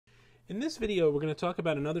In this video, we're going to talk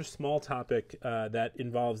about another small topic that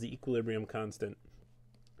involves the equilibrium constant.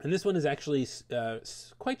 And this one is actually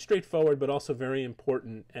quite straightforward, but also very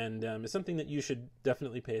important, and is something that you should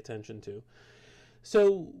definitely pay attention to.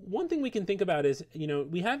 So one thing we can think about is,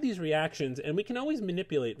 we have these reactions, and we can always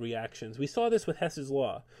manipulate reactions. We saw this with Hess's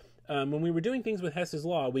law. When we were doing things with Hess's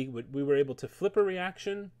law, we were able to flip a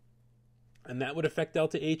reaction, and that would affect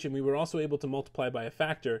delta H, and we were also able to multiply by a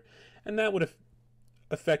factor, and that would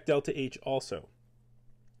affect delta H also.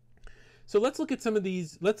 So let's look at some of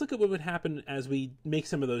these. Let's look at what would happen as we make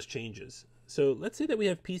some of those changes. So let's say that we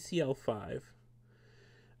have PCl5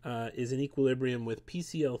 is in equilibrium with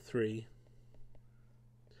PCl3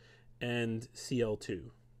 and Cl2,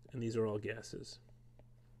 and these are all gases.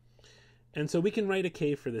 And so we can write a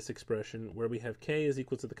K for this expression where we have K is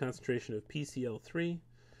equal to the concentration of PCl3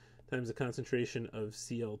 times the concentration of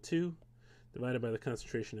Cl2 divided by the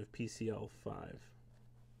concentration of PCl5.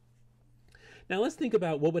 Now let's think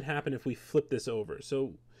about what would happen if we flip this over.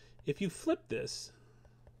 So if you flip this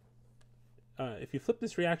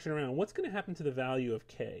reaction around, what's going to happen to the value of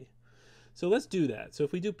K? So let's do that. So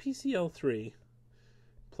if we do PCl3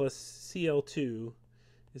 plus Cl2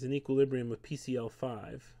 is in equilibrium with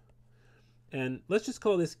PCl5, and let's just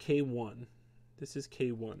call this K1. This is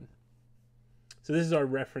K1. So this is our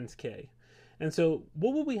reference K. And so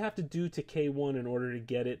what will we have to do to K1 in order to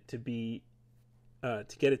get it to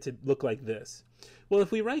look like this? Well,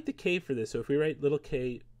 if we write the K for this, so if we write little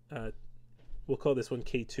k, we'll call this one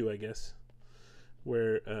K2, I guess,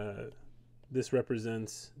 where this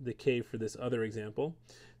represents the K for this other example.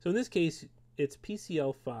 So in this case, it's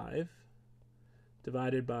PCl5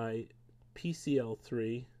 divided by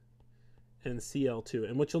PCl3 and Cl2.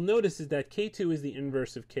 And what you'll notice is that K2 is the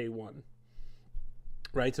inverse of K1.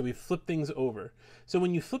 Right, so we flip things over. So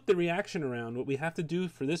when you flip the reaction around, what we have to do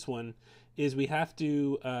for this one is we have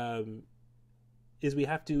to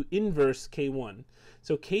inverse K1.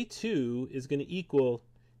 So K2 is going to equal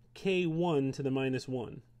K1 to the minus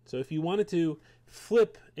 1. So if you wanted to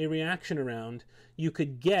flip a reaction around, you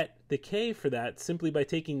could get the K for that simply by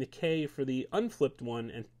taking the K for the unflipped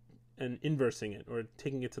one and inversing it, or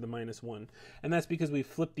taking it to the minus 1. And that's because we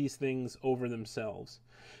flip these things over themselves.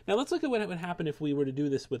 Now let's look at what would happen if we were to do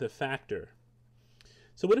this with a factor.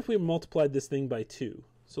 So what if we multiplied this thing by 2?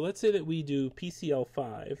 So let's say that we do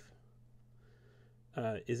PCl5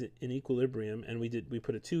 is in equilibrium, and we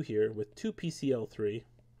put a 2 here with 2 PCl3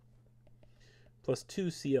 plus 2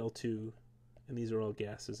 Cl2, and these are all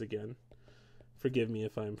gases again. Forgive me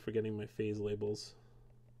if I'm forgetting my phase labels.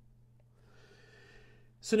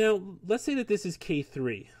 So now let's say that this is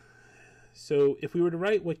K3. So if we were to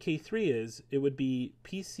write what K3 is, it would be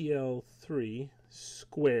PCl3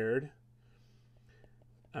 squared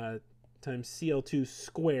times Cl2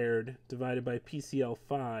 squared divided by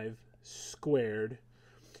PCl5 squared.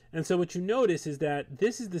 And so what you notice is that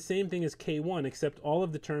this is the same thing as K1, except all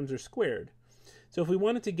of the terms are squared. So if we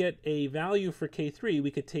wanted to get a value for K3,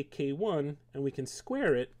 we could take K1 and we can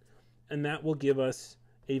square it, and that will give us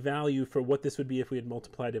a value for what this would be if we had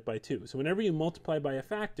multiplied it by 2. So whenever you multiply by a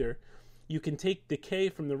factor, you can take the K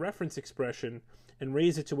from the reference expression and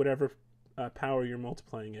raise it to whatever power you're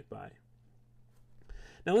multiplying it by.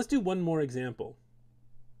 Now let's do one more example.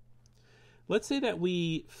 Let's say that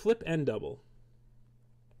we flip n double.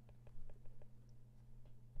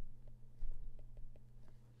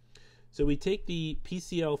 So we take the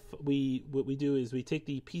what we do is we take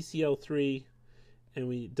the PCl3 and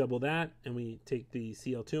we double that, and we take the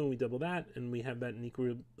Cl2 and we double that, and we have that in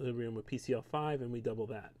equilibrium with PCl5, and we double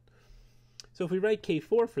that. So if we write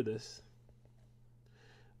K4 for this,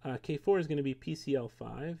 K4 is going to be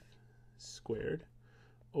PCl5 squared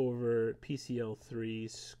over PCl3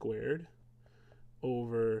 squared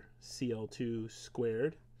over Cl2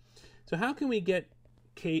 squared. So how can we get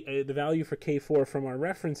the value for K4 from our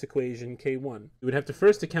reference equation, K1? We would have to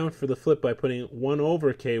first account for the flip by putting 1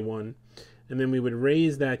 over K1, and then we would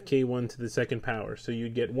raise that K1 to the second power. So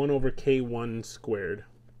you'd get 1 over K1 squared.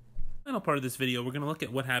 Final part of this video, we're going to look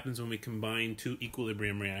at what happens when we combine two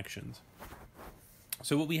equilibrium reactions.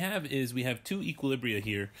 So what we have is we have two equilibria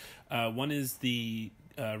here. One is the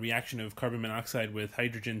reaction of carbon monoxide with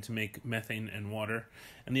hydrogen to make methane and water.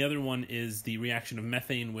 And the other one is the reaction of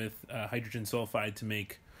methane with hydrogen sulfide to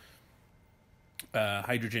make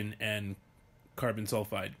hydrogen and carbon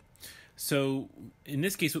sulfide. So in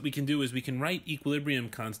this case, what we can do is we can write equilibrium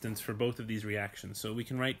constants for both of these reactions. So we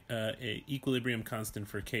can write an equilibrium constant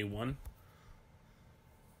for K1,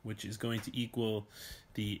 which is going to equal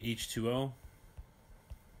the H2O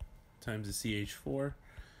times the CH4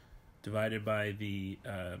 divided by the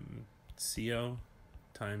CO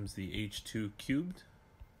times the H2 cubed.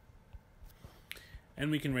 And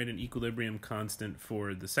we can write an equilibrium constant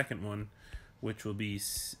for the second one, which will be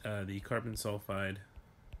the carbon sulfide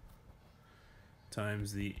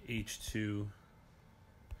times the H2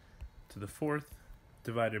 to the fourth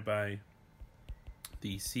divided by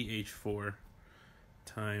the CH4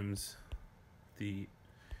 times the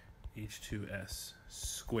H2S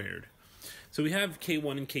squared. So we have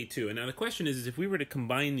K1 and K2. And now the question is if we were to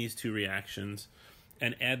combine these two reactions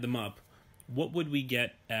and add them up, what would we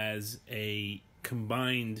get as a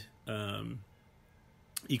combined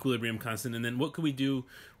equilibrium constant? And then what could we do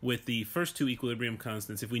with the first two equilibrium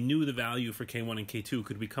constants? If we knew the value for K1 and K2,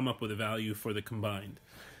 could we come up with a value for the combined?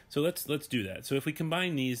 So let's do that. So if we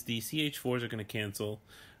combine these, the CH4s are going to cancel.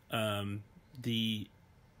 The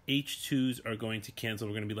H2s are going to cancel.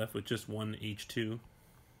 We're going to be left with just one H2.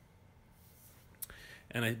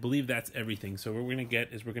 And I believe that's everything. So what we're going to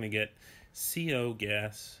get is we're going to get CO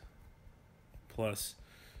gas plus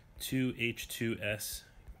 2H2S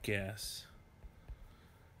gas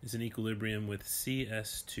is in equilibrium with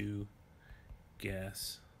CS2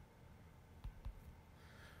 gas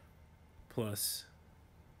plus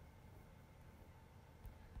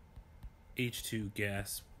H2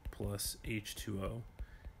 gas plus H2O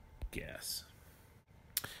gas.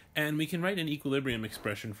 And we can write an equilibrium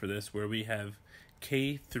expression for this where we have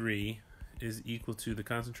K3 is equal to the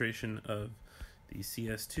concentration of the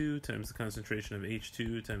CS2 times the concentration of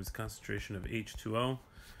H2 times the concentration of H2O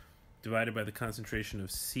divided by the concentration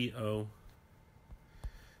of CO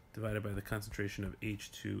divided by the concentration of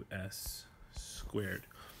H2S squared.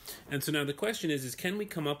 And so now the question is can we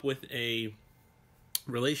come up with a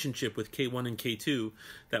relationship with K1 and K2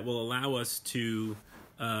 that will allow us to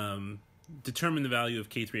determine the value of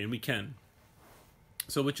K3? And we can.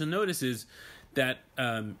 So what you'll notice is that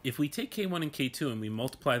if we take K1 and K2 and we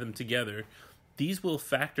multiply them together, these will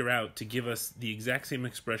factor out to give us the exact same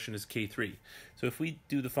expression as K3. So if we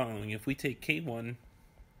do the following, if we take K1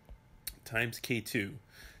 times K2,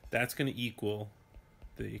 that's going to equal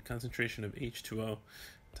the concentration of H2O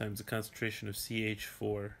times the concentration of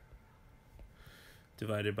CH4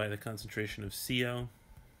 divided by the concentration of CO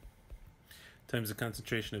times the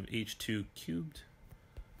concentration of H2 cubed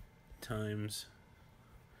times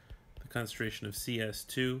the concentration of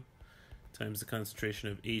CS2 times the concentration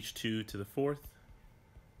of H2 to the fourth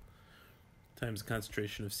times the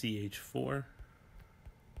concentration of CH4,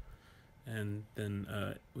 and then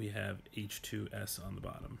we have H2S on the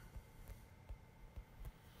bottom.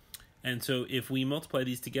 And so if we multiply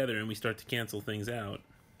these together and we start to cancel things out,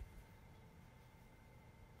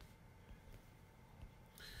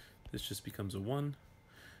 this just becomes a 1.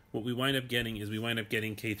 What we wind up getting is we wind up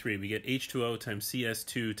getting K3. We get H2O times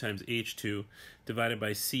CS2 times H2 divided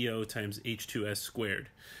by CO times H2S squared.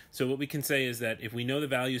 So what we can say is that if we know the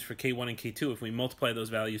values for K1 and K2, if we multiply those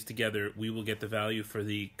values together, we will get the value for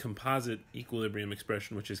the composite equilibrium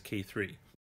expression, which is K3.